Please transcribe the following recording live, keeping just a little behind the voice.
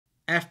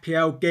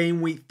FPL Game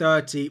Week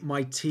 30,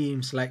 my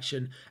team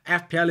selection.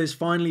 FPL is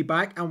finally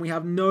back and we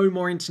have no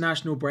more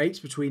international breaks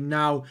between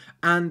now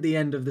and the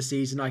end of the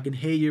season. I can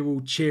hear you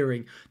all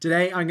cheering.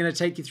 Today I'm going to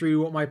take you through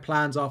what my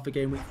plans are for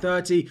Game Week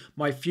 30,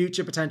 my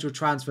future potential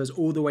transfers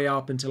all the way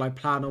up until I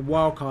plan on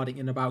wildcarding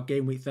in about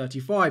Game Week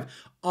 35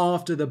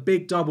 after the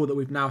big double that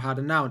we've now had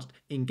announced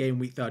in Game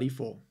Week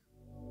 34.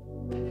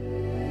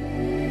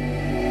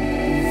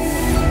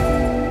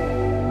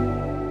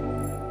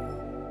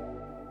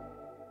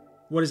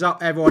 What is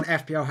up everyone,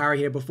 FPL Harry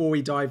here. Before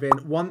we dive in,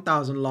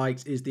 1,000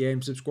 likes is the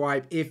aim.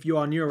 Subscribe if you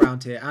are new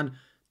around here. And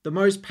the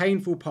most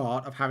painful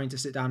part of having to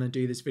sit down and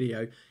do this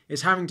video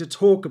is having to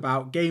talk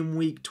about Game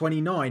Week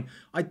 29.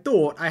 I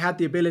thought I had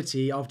the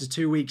ability after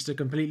 2 weeks to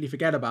completely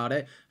forget about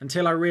it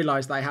until I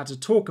realised that I had to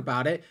talk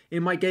about it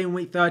in my Game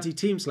Week 30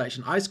 team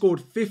selection. I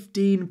scored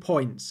 15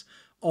 points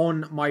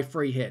on my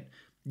free hit.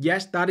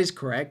 Yes, that is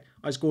correct.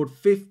 I scored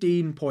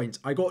 15 points.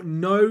 I got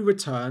no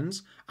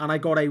returns and I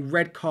got a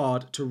red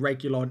card to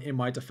Regulon in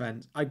my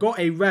defence. I got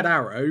a red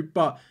arrow,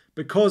 but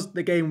because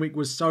the game week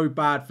was so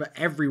bad for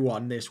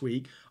everyone this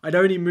week, I'd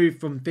only moved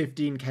from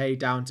 15k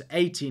down to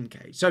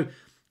 18k. So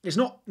it's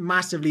not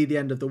massively the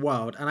end of the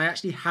world. And I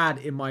actually had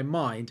in my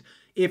mind,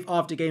 if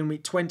after Game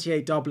Week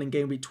 28 double and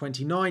Game Week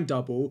 29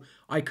 double,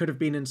 I could have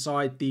been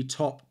inside the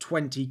top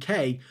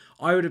 20k,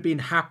 I would have been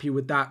happy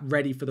with that,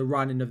 ready for the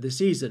run-in of the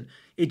season.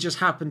 It just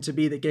happened to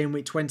be that Game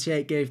Week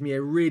 28 gave me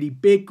a really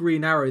big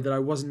green arrow that I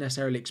wasn't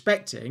necessarily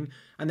expecting,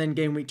 and then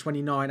Game Week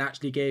 29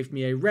 actually gave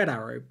me a red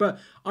arrow. But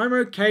I'm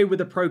okay with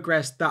the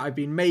progress that I've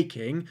been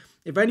making.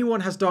 If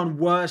anyone has done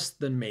worse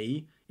than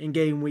me in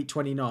Game Week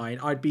 29,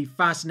 I'd be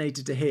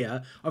fascinated to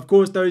hear. Of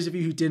course, those of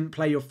you who didn't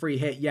play your free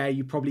hit, yeah,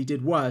 you probably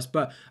did worse,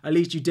 but at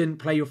least you didn't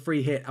play your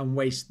free hit and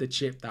waste the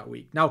chip that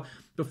week. Now,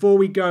 before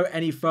we go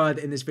any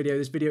further in this video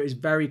is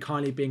very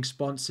kindly being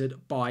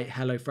sponsored by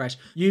HelloFresh.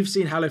 You've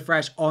seen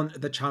HelloFresh on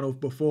the channel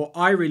before.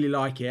 I really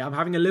like it. I'm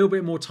having a little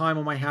bit more time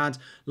on my hands,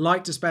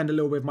 like to spend a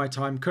little bit of my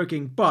time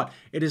cooking, but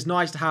it is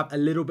nice to have a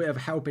little bit of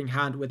a helping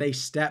hand with a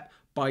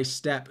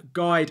step-by-step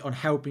guide on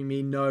helping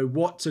me know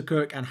what to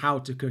cook and how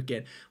to cook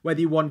it.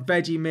 Whether you want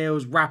veggie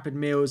meals, rapid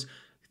meals,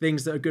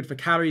 things that are good for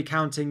calorie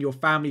counting, your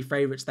family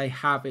favorites, they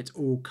have it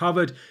all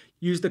covered.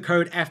 Use the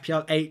code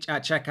FPLH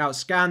at checkout,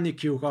 scan the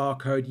QR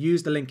code,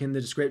 use the link in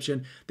the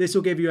description. This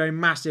will give you a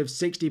massive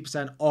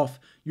 60% off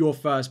your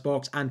first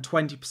box and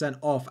 20%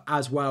 off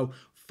as well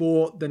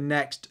for the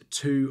next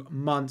 2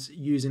 months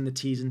using the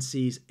T's and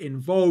C's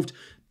involved.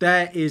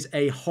 There is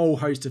a whole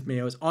host of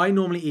meals. I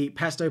normally eat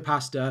pesto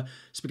pasta,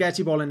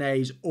 spaghetti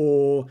bolognese,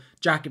 or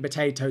jacket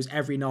potatoes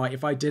every night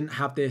if I didn't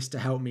have this to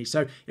help me.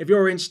 So if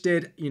you're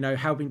interested,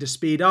 helping to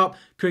speed up,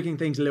 cooking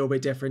things a little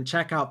bit different,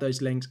 check out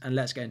those links and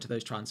let's get into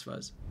those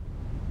transfers.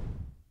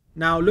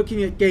 Now,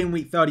 looking at Game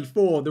Week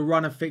 34, the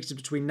run of fixtures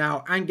between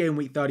now and Game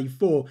Week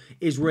 34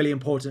 is really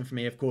important for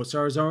me, of course.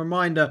 So as a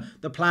reminder,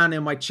 the plan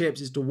in my chips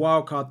is to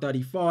wildcard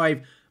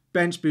 35,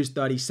 bench boost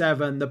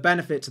 37. The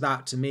benefit to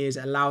that to me is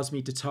it allows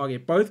me to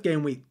target both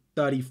Game Week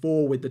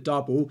 34 with the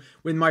double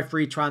with my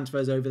free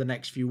transfers over the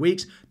next few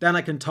weeks. Then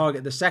I can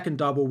target the second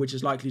double, which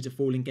is likely to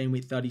fall in Game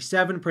Week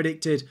 37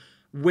 predicted,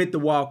 with the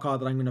wildcard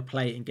that I'm going to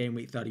play in Game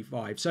Week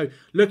 35. So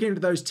looking into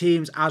those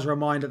teams as a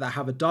reminder that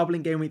have a double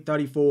in Game Week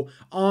 34,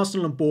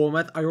 Arsenal and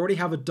Bournemouth, I already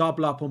have a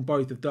double up on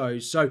both of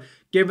those. So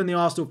given the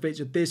Arsenal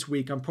fixture this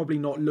week, I'm probably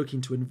not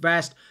looking to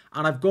invest.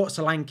 And I've got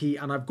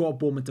Solanke and I've got a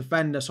Bournemouth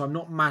defender, so I'm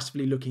not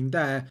massively looking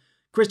there.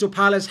 Crystal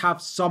Palace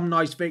have some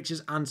nice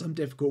fixtures and some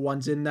difficult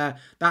ones in there.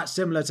 That's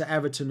similar to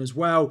Everton as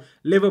well.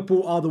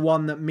 Liverpool are the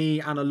one that me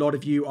and a lot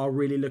of you are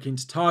really looking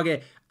to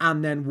target.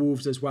 And then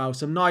Wolves as well.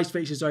 Some nice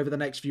fixtures over the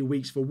next few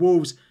weeks for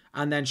Wolves.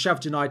 And then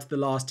Sheffield United, the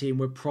last team,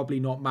 we're probably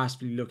not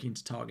massively looking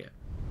to target.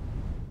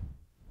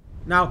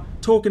 Now,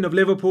 talking of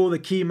Liverpool, the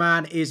key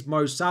man is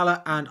Mo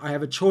Salah, and I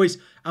have a choice.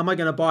 Am I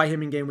going to buy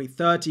him in Game Week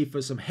 30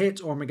 for some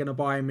hits, or am I going to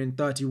buy him in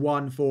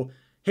 31 for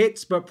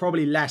hits, but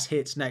probably less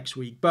hits next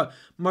week? But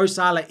Mo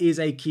Salah is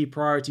a key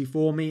priority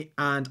for me,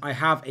 and I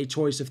have a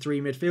choice of 3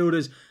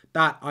 midfielders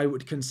that I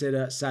would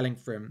consider selling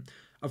for him.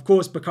 Of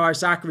course, Bukayo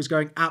Saka is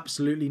going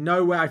absolutely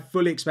nowhere. I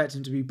fully expect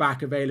him to be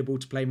back available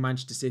to play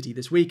Manchester City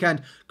this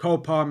weekend. Cole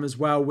Palmer as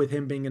well, with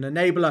him being an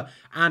enabler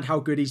and how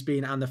good he's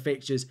been and the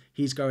fixtures,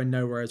 he's going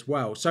nowhere as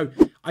well. So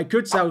I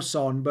could sell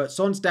Son, but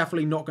Son's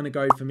definitely not going to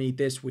go for me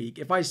this week.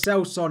 If I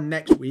sell Son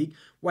next week,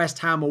 West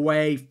Ham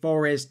away,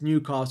 Forest,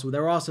 Newcastle,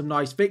 there are some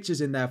nice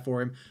fixtures in there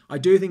for him. I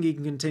do think he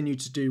can continue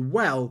to do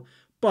well,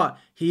 but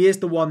he is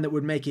the one that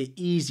would make it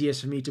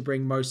easiest for me to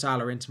bring Mo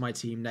Salah into my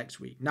team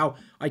next week. Now,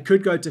 I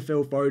could go to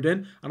Phil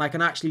Foden, and I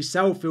can actually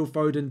sell Phil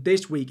Foden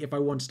this week if I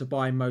wanted to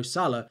buy Mo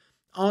Salah.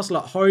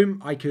 Arsenal at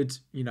home, I could,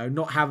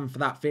 not have him for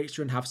that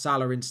fixture and have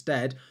Salah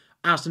instead.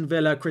 Aston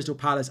Villa, Crystal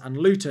Palace and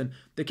Luton.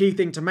 The key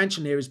thing to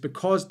mention here is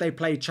because they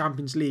play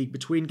Champions League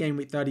between Game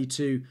Week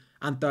 32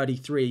 and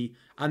 33,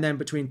 and then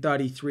between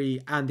 33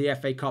 and the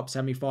FA Cup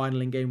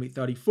semi-final in Game Week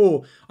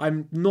 34,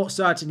 I'm not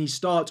certain he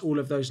starts all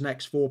of those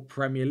next 4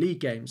 Premier League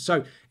games.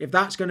 So if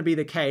that's going to be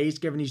the case,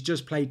 given he's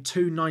just played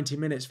 2 90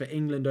 minutes for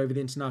England over the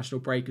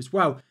international break as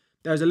well,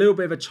 there's a little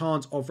bit of a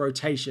chance of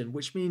rotation,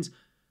 which means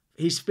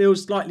he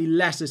feels slightly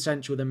less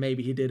essential than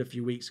maybe he did a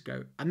few weeks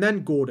ago. And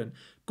then Gordon.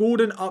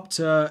 Gordon up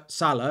to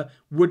Salah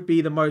would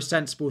be the most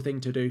sensible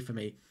thing to do for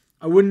me.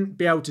 I wouldn't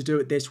be able to do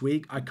it this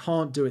week. I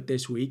can't do it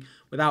this week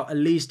without at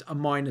least a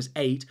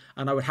 -8,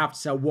 and I would have to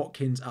sell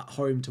Watkins at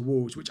home to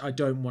Wolves, which I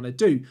don't want to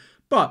do.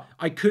 But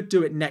I could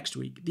do it next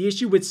week. The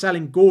issue with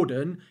selling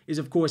Gordon is,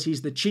 of course,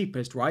 he's the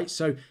cheapest, right?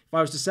 So if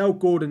I was to sell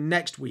Gordon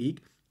next week,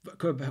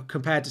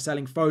 compared to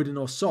selling Foden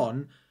or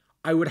Son,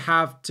 I would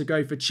have to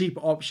go for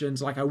cheaper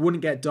options. Like I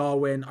wouldn't get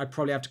Darwin. I'd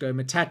probably have to go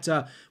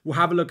Mateta. We'll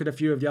have a look at a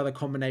few of the other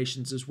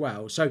combinations as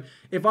well. So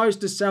if I was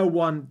to sell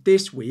one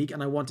this week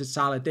and I wanted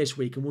Salah this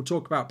week, and we'll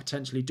talk about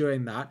potentially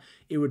doing that,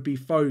 it would be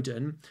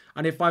Foden.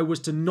 And if I was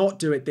to not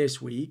do it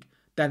this week,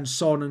 then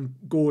Son and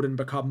Gordon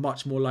become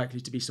much more likely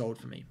to be sold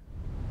for me.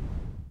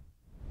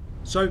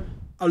 So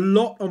a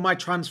lot of my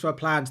transfer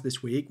plans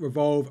this week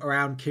revolve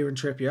around Kieran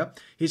Trippier.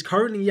 He's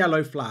currently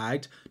yellow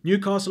flagged.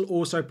 Newcastle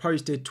also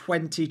posted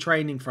 20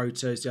 training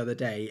photos the other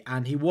day,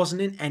 and he wasn't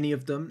in any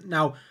of them.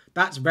 Now,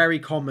 that's very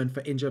common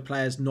for injured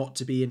players not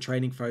to be in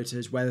training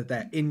photos, whether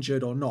they're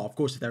injured or not. Of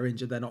course, if they're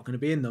injured, they're not going to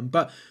be in them.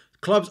 But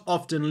clubs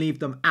often leave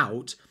them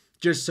out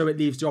just so it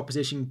leaves the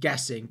opposition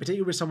guessing,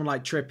 particularly with someone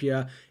like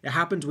Trippier. It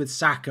happens with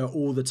Saka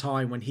all the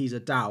time when he's a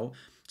doubt.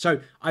 So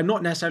I'm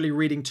not necessarily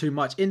reading too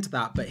much into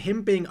that, but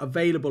him being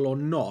available or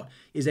not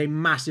is a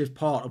massive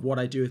part of what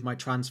I do with my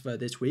transfer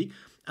this week.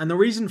 And the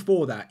reason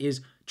for that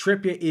is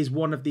Trippier is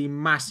one of the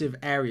massive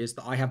areas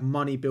that I have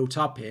money built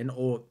up in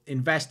or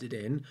invested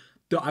in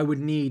that I would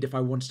need if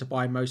I wanted to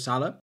buy Mo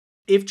Salah.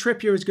 If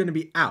Trippier is going to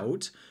be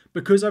out,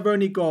 because I've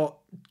only got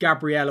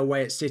Gabriel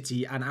away at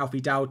City and Alfie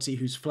Doughty,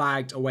 who's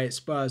flagged away at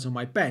Spurs, on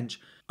my bench,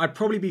 I'd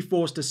probably be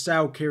forced to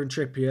sell Kieran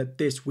Trippier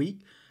this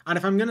week. And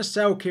if I'm going to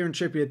sell Kieran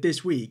Trippier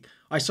this week,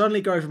 I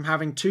suddenly go from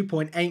having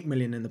 2.8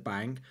 million in the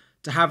bank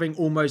to having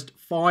almost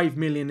 5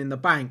 million in the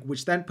bank,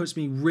 which then puts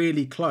me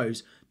really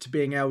close to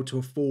being able to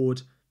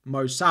afford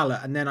Mo Salah.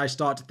 And then I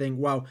start to think,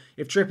 well,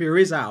 if Trippier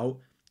is out,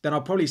 then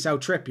I'll probably sell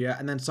Trippier,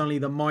 and then suddenly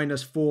the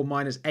 -4,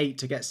 -8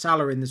 to get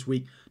Salah in this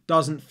week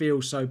doesn't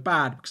feel so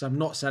bad because I'm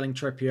not selling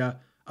Trippier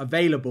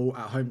available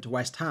at home to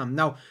West Ham.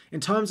 Now,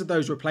 in terms of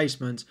those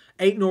replacements,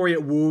 Aït-Nouri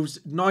at Wolves,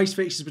 nice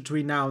fixtures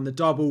between now and the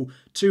double,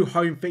 2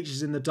 home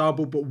fixtures in the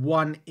double, but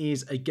one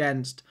is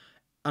against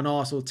an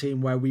Arsenal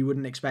team where we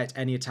wouldn't expect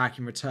any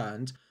attacking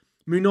returns.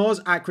 Munoz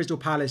at Crystal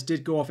Palace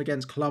did go off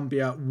against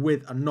Colombia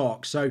with a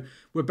knock, so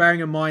we're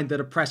bearing in mind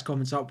that a press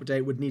conference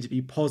update would need to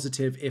be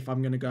positive if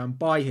I'm going to go and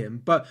buy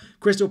him. But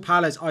Crystal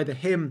Palace, either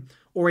him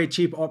or a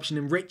cheaper option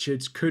in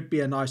Richards could be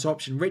a nice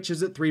option.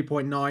 Richards at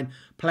 3.9,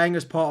 playing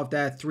as part of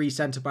their 3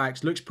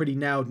 centre-backs, looks pretty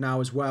nailed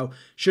now as well.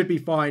 Should be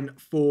fine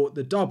for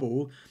the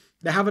double.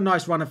 They have a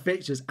nice run of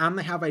fixtures and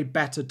they have a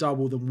better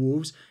double than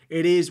Wolves.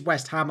 It is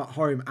West Ham at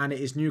home and it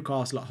is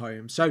Newcastle at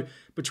home. So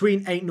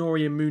between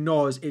Aït-Nouri and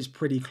Munoz is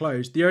pretty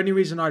close. The only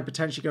reason I'd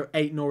potentially go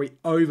Aït-Nouri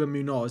over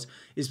Munoz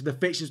is the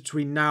fixtures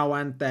between now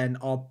and then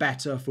are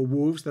better for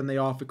Wolves than they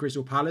are for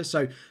Crystal Palace.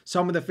 So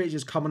some of the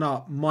fixtures coming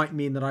up might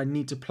mean that I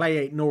need to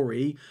play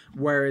Aït-Nouri,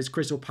 whereas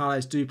Crystal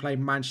Palace do play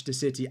Manchester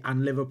City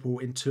and Liverpool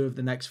in 2 of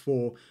the next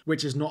 4,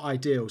 which is not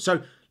ideal.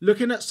 So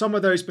looking at some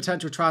of those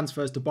potential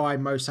transfers to buy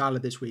Mo Salah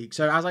this week.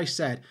 So as I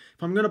said,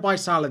 if I'm going to buy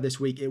Salah this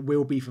week, it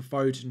will be for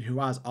Foden, who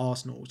has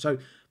Arsenal. So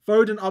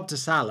Foden up to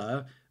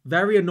Salah.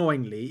 Very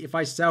annoyingly, if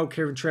I sell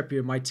Kieran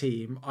Trippier in my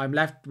team, I'm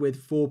left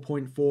with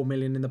 4.4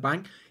 million in the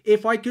bank.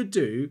 If I could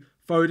do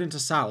Foden to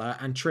Salah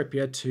and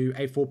Trippier to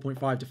a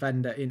 4.5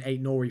 defender in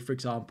Aït-Nouri, for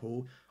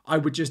example, I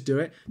would just do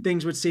it.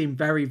 Things would seem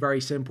very, very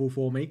simple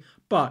for me,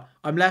 but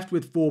I'm left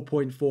with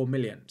 4.4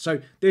 million.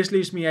 So this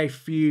leaves me a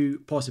few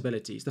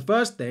possibilities. The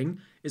first thing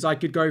is I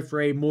could go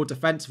for a more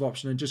defensive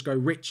option and just go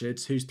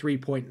Richards, who's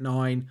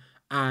 3.9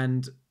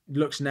 and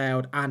looks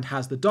nailed and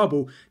has the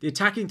double. The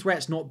attacking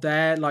threat's not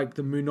there like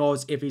the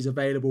Munoz if he's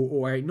available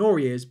or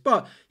Aït-Nouri is,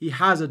 but he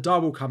has a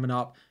double coming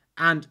up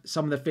and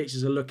some of the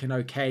fixtures are looking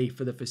okay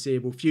for the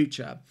foreseeable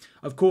future.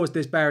 Of course,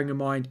 this bearing in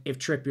mind if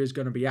Trippier is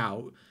going to be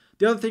out.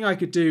 The other thing I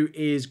could do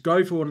is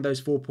go for one of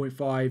those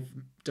 4.5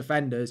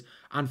 defenders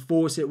and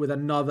force it with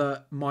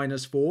another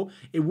 -4.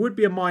 It would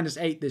be a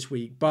 -8 this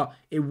week, but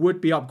it would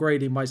be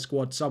upgrading my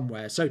squad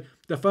somewhere. So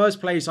the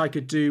first place I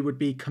could do would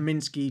be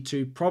Kaminsky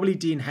to probably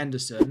Dean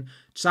Henderson.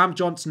 Sam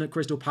Johnson at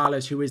Crystal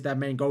Palace, who is their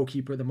main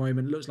goalkeeper at the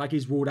moment, looks like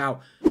he's ruled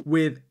out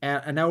with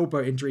an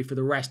elbow injury for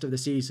the rest of the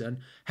season.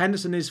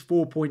 Henderson is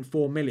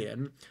 4.4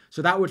 million,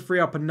 so that would free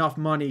up enough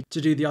money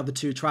to do the other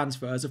 2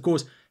 transfers. Of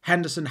course,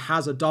 Henderson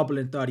has a double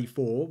in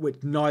 34,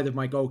 which neither of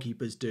my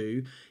goalkeepers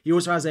do. He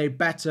also has a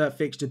better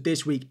fixture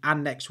this week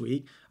and next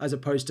week, as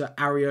opposed to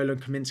Areola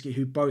and Kaminsky,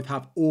 who both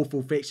have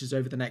awful fixtures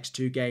over the next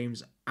 2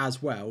 games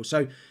as well.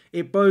 So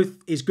it both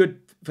is good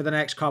for the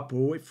next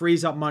couple. It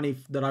frees up money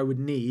that I would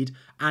need,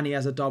 and he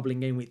has a double in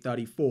game week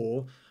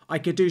 34. I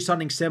could do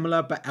something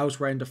similar, but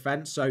elsewhere in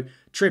defence. So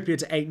Trippier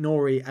to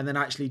Aït-Nouri and then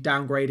actually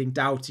downgrading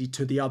Doughty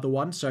to the other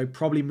one. So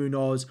probably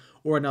Munoz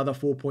or another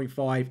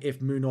 4.5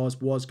 if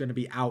Munoz was going to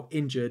be out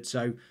injured.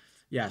 So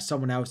yeah,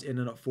 someone else in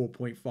and at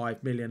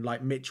 4.5 million,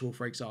 like Mitchell,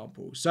 for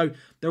example. So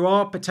there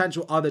are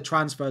potential other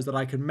transfers that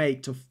I can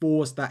make to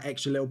force that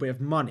extra little bit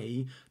of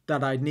money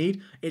that I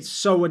need. It's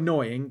so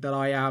annoying that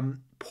I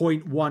am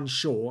 0.1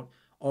 short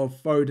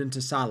of Foden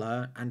to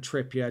Salah and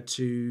Trippier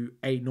to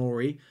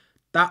Aït-Nouri.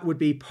 That would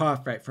be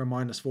perfect for a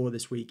 -4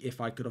 this week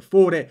if I could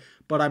afford it,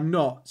 but I'm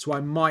not, so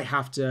I might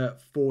have to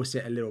force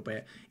it a little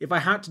bit. If I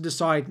had to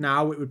decide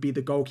now, it would be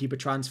the goalkeeper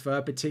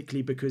transfer,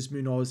 particularly because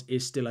Munoz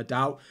is still a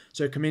doubt.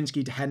 So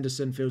Kaminski to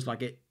Henderson feels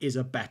like it is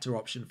a better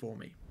option for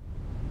me.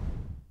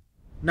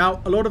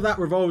 Now, a lot of that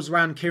revolves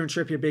around Kieran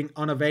Trippier being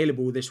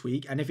unavailable this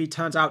week, and if he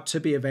turns out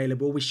to be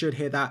available, we should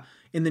hear that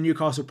in the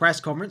Newcastle press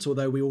conference,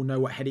 although we all know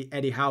what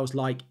Eddie Howe's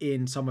like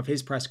in some of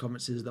his press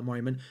conferences at the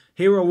moment.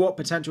 Here are what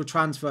potential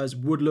transfers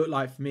would look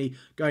like for me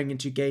going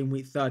into game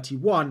week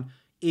 31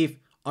 if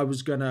I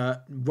was going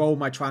to roll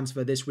my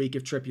transfer this week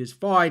if Trippier's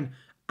fine,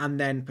 and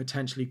then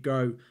potentially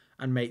go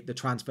and make the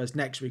transfers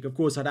next week. Of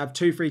course, I'd have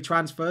 2 free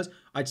transfers.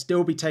 I'd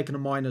still be taking a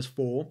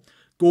 -4.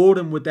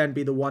 Gordon would then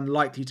be the one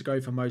likely to go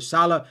for Mo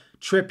Salah.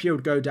 Trippier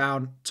would go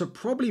down to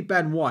probably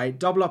Ben White,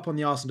 double up on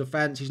the Arsenal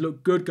defence. He's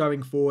looked good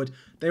going forward.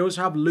 They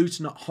also have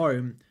Luton at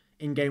home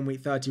in game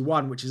week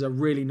 31, which is a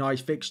really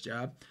nice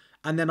fixture.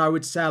 And then I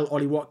would sell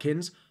Ollie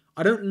Watkins.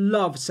 I don't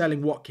love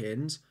selling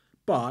Watkins,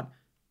 but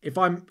if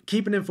I'm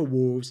keeping him for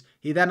Wolves,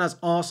 he then has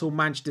Arsenal,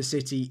 Manchester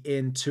City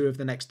in 2 of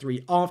the next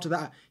 3. After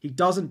that, he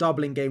doesn't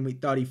double in game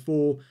week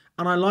 34.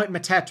 And I like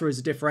Mateta as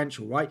a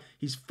differential, right?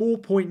 He's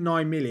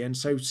 4.9 million,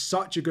 so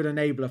such a good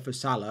enabler for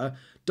Salah.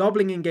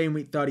 Doubling in game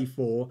week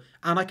 34,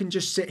 and I can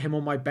just sit him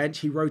on my bench.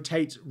 He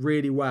rotates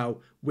really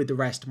well with the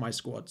rest of my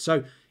squad.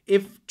 So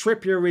if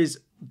Trippier is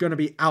going to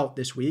be out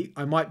this week,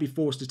 I might be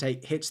forced to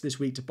take hits this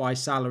week to buy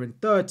Salah in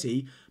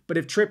 30. But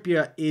if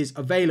Trippier is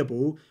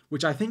available,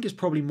 which I think is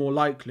probably more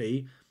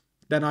likely,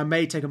 then I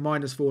may take a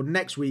 -4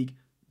 next week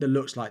that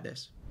looks like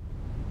this.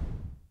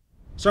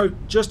 So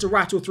just to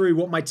rattle through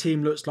what my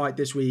team looks like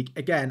this week.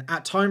 Again,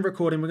 at time of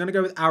recording, we're going to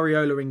go with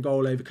Areola in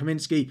goal over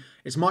Kaminski.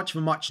 It's much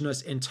of a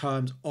muchness in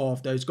terms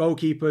of those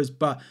goalkeepers,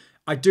 but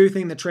I do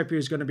think that Trippier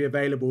is going to be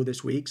available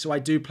this week, so I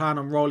do plan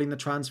on rolling the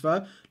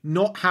transfer.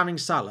 Not having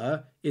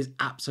Salah is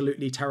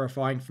absolutely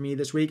terrifying for me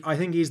this week. I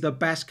think he's the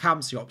best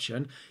captaincy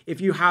option.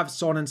 If you have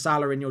Son and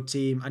Salah in your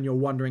team and you're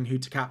wondering who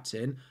to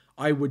captain,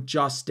 I would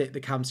just stick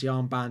the captaincy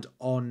armband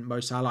on Mo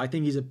Salah. I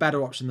think he's a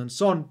better option than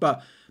Son,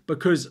 but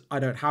because I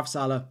don't have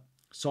Salah,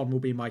 Son will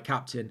be my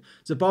captain.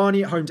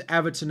 Zabani at home to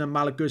Everton and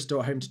Malagusto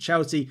at home to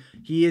Chelsea.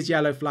 He is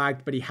yellow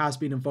flagged, but he has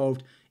been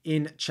involved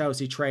in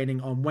Chelsea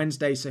training on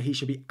Wednesday, so he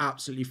should be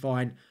absolutely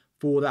fine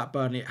for that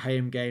Burnley at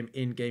home game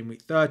in game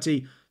week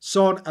 30.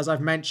 Son, as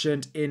I've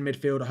mentioned, in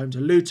midfield at home to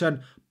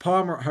Luton.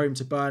 Palmer at home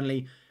to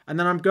Burnley. And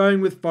then I'm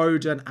going with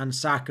Foden and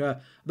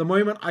Saka. At the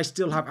moment, I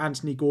still have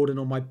Anthony Gordon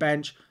on my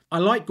bench. I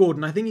like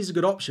Gordon. I think he's a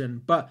good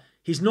option, but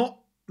he's not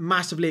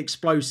massively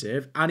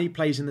explosive, and he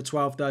plays in the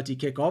 12:30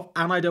 kickoff,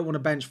 and I don't want to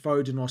bench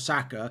Foden or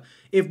Saka.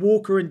 If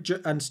Walker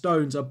and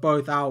Stones are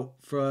both out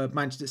for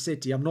Manchester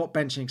City, I'm not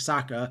benching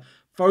Saka.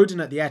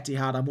 Foden at the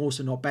Etihad, I'm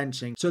also not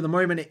benching. So at the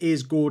moment, it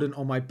is Gordon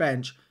on my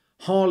bench.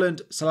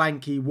 Haaland,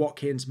 Solanke,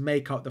 Watkins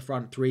make up the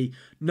front 3.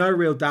 No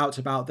real doubts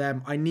about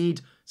them. I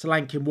need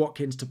Solanke and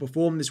Watkins to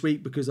perform this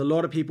week because a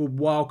lot of people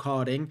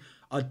wildcarding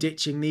are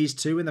ditching these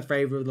 2 in the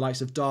favour of the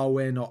likes of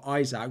Darwin or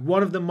Isaac.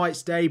 One of them might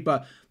stay,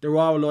 but there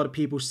are a lot of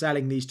people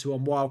selling these 2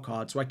 on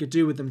wildcard, so I could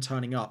do with them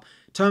turning up.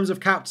 In terms of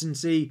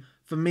captaincy,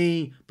 for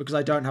me, because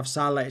I don't have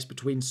Salah, it's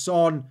between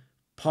Son,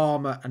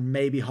 Palmer and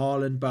maybe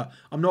Haaland, but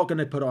I'm not going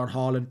to put it on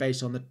Haaland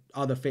based on the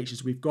other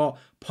fixtures we've got.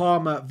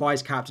 Palmer,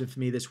 vice-captain for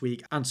me this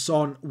week, and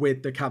Son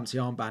with the captaincy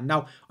armband.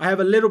 Now, I have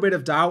a little bit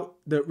of doubt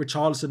that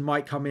Richarlison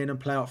might come in and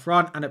play up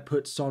front, and it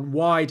puts Son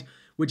wide,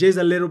 which is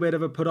a little bit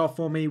of a put-off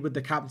for me with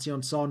the captaincy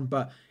on Son,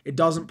 but it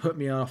doesn't put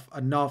me off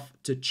enough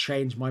to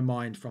change my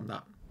mind from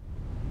that.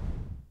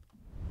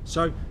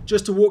 So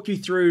just to walk you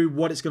through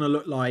what it's going to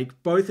look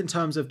like, both in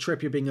terms of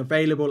Trippier being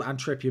available and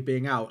Trippier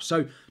being out.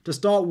 So to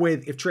start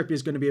with, if Trippier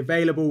is going to be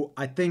available,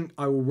 I think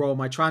I will roll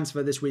my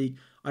transfer this week.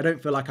 I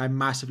don't feel like I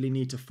massively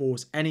need to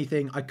force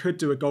anything. I could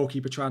do a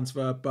goalkeeper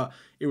transfer, but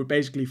it would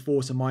basically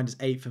force a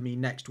 -8 for me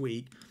next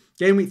week.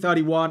 Game week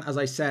 31, as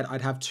I said,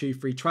 I'd have 2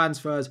 free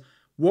transfers.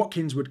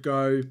 Watkins would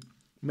go,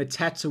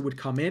 Mateta would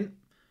come in,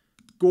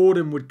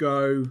 Gordon would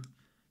go,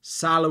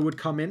 Salah would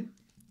come in,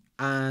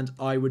 and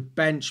I would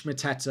bench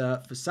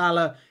Mateta for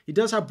Salah. He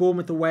does have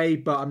Bournemouth away,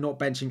 but I'm not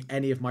benching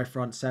any of my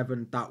front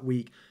 7 that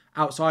week.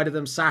 Outside of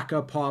them,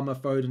 Saka, Palmer,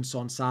 Foden,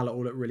 Son, Salah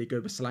all look really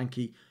good with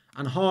Solanke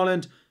and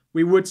Haaland.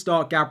 We would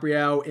start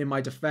Gabriel in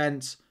my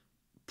defence,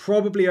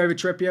 probably over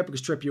Trippier,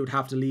 because Trippier would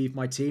have to leave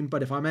my team.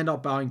 But if I end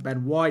up buying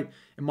Ben White,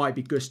 it might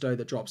be Gusto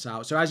that drops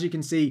out. So as you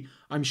can see,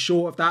 I'm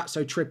short of that,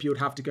 so Trippier would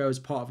have to go as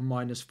part of a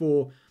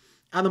 -4.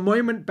 At the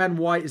moment, Ben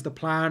White is the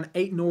plan.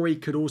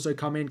 Aït-Nouri could also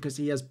come in because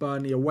he has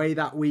Burnley away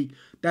that week,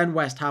 then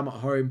West Ham at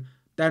home,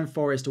 then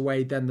Forest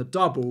away, then the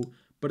double.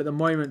 But at the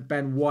moment,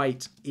 Ben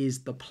White is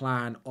the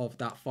plan of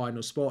that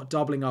final spot,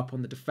 doubling up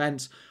on the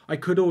defence. I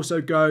could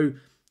also go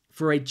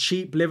for a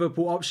cheap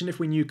Liverpool option if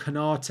we knew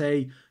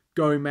Konate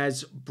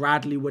Gomez,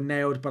 Bradley were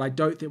nailed, but I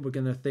don't think we're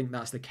going to think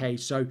that's the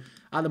case. So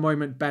at the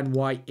moment, Ben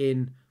White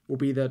in will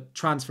be the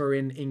transfer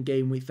in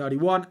game week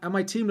 31. And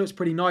my team looks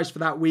pretty nice for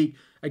that week.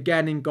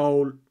 Again, in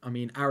goal, I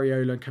mean,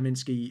 Areola and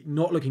Kaminsky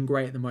not looking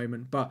great at the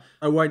moment, but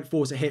I won't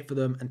force a hit for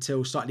them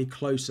until slightly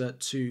closer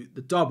to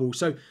the double.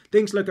 So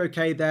things look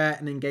okay there.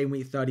 And in game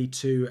week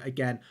 32,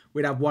 again,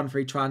 we'd have one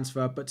free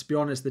transfer. But to be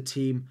honest, the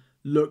team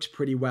looks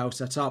pretty well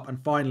set up.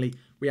 And finally,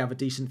 we have a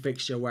decent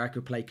fixture where I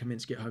could play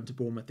Kaminsky at home to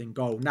Bournemouth in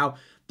goal. Now,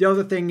 the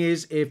other thing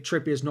is if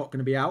Trippier's not going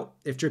to be out,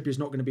 if Trippier's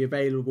not going to be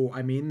available,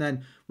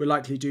 then we're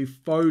likely to do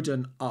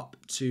Foden up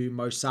to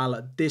Mo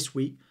Salah this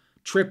week.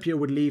 Trippier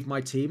would leave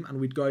my team and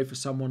we'd go for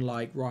someone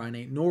like Ryan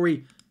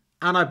Aït-Nouri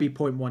and I'd be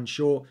 0.1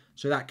 short.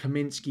 So that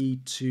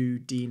Kaminsky to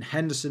Dean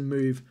Henderson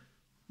move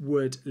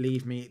would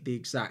leave me the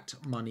exact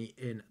money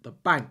in the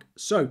bank.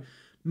 So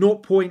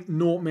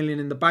 0.0 million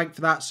in the bank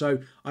for that. So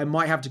I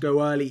might have to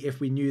go early if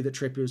we knew that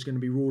Trippier was going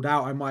to be ruled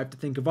out. I might have to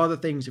think of other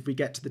things if we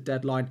get to the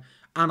deadline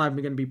and I'm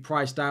going to be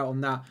priced out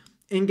on that.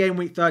 In game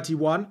week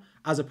 31,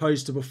 as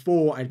opposed to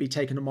before, I'd be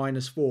taking a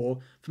 -4.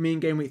 For me in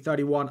game week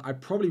 31,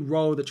 I'd probably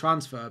roll the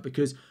transfer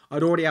because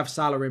I'd already have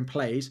Salah in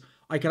place.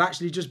 I could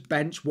actually just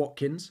bench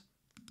Watkins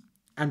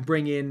and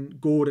bring in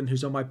Gordon,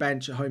 who's on my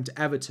bench at home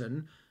to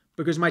Everton,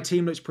 because my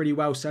team looks pretty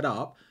well set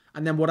up.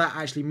 And then what that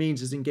actually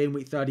means is in game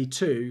week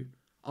 32,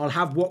 I'll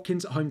have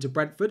Watkins at home to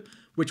Brentford,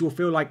 which will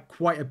feel like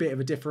quite a bit of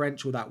a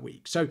differential that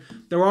week. So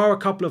there are a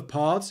couple of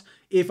paths.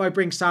 If I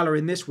bring Salah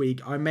in this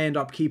week, I may end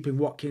up keeping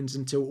Watkins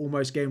until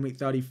almost game week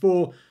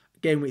 34,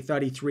 game week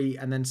 33,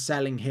 and then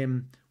selling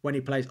him when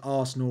he plays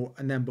Arsenal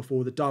and then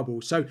before the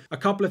double. So a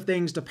couple of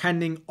things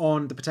depending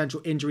on the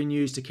potential injury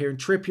news to Kieran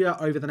Trippier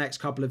over the next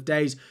couple of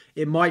days.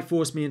 It might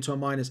force me into a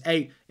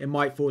 -8. It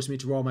might force me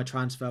to roll my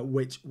transfer,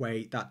 which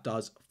way that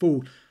does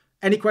fall.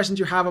 Any questions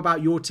you have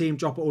about your team,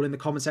 drop it all in the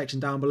comment section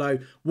down below.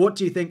 What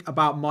do you think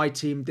about my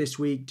team this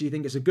week? Do you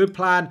think it's a good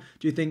plan?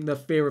 Do you think the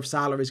fear of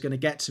Salah is going to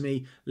get to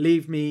me?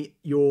 Leave me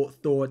your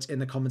thoughts in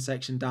the comment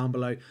section down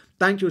below.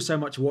 Thank you so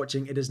much for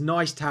watching. It is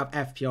nice to have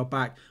FPL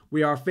back.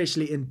 We are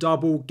officially in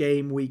double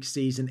game week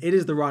season. It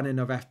is the run-in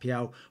of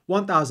FPL.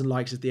 1,000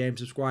 likes is the aim.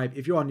 Subscribe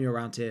if you are new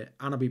around here,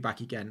 and I'll be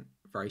back again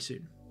very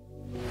soon.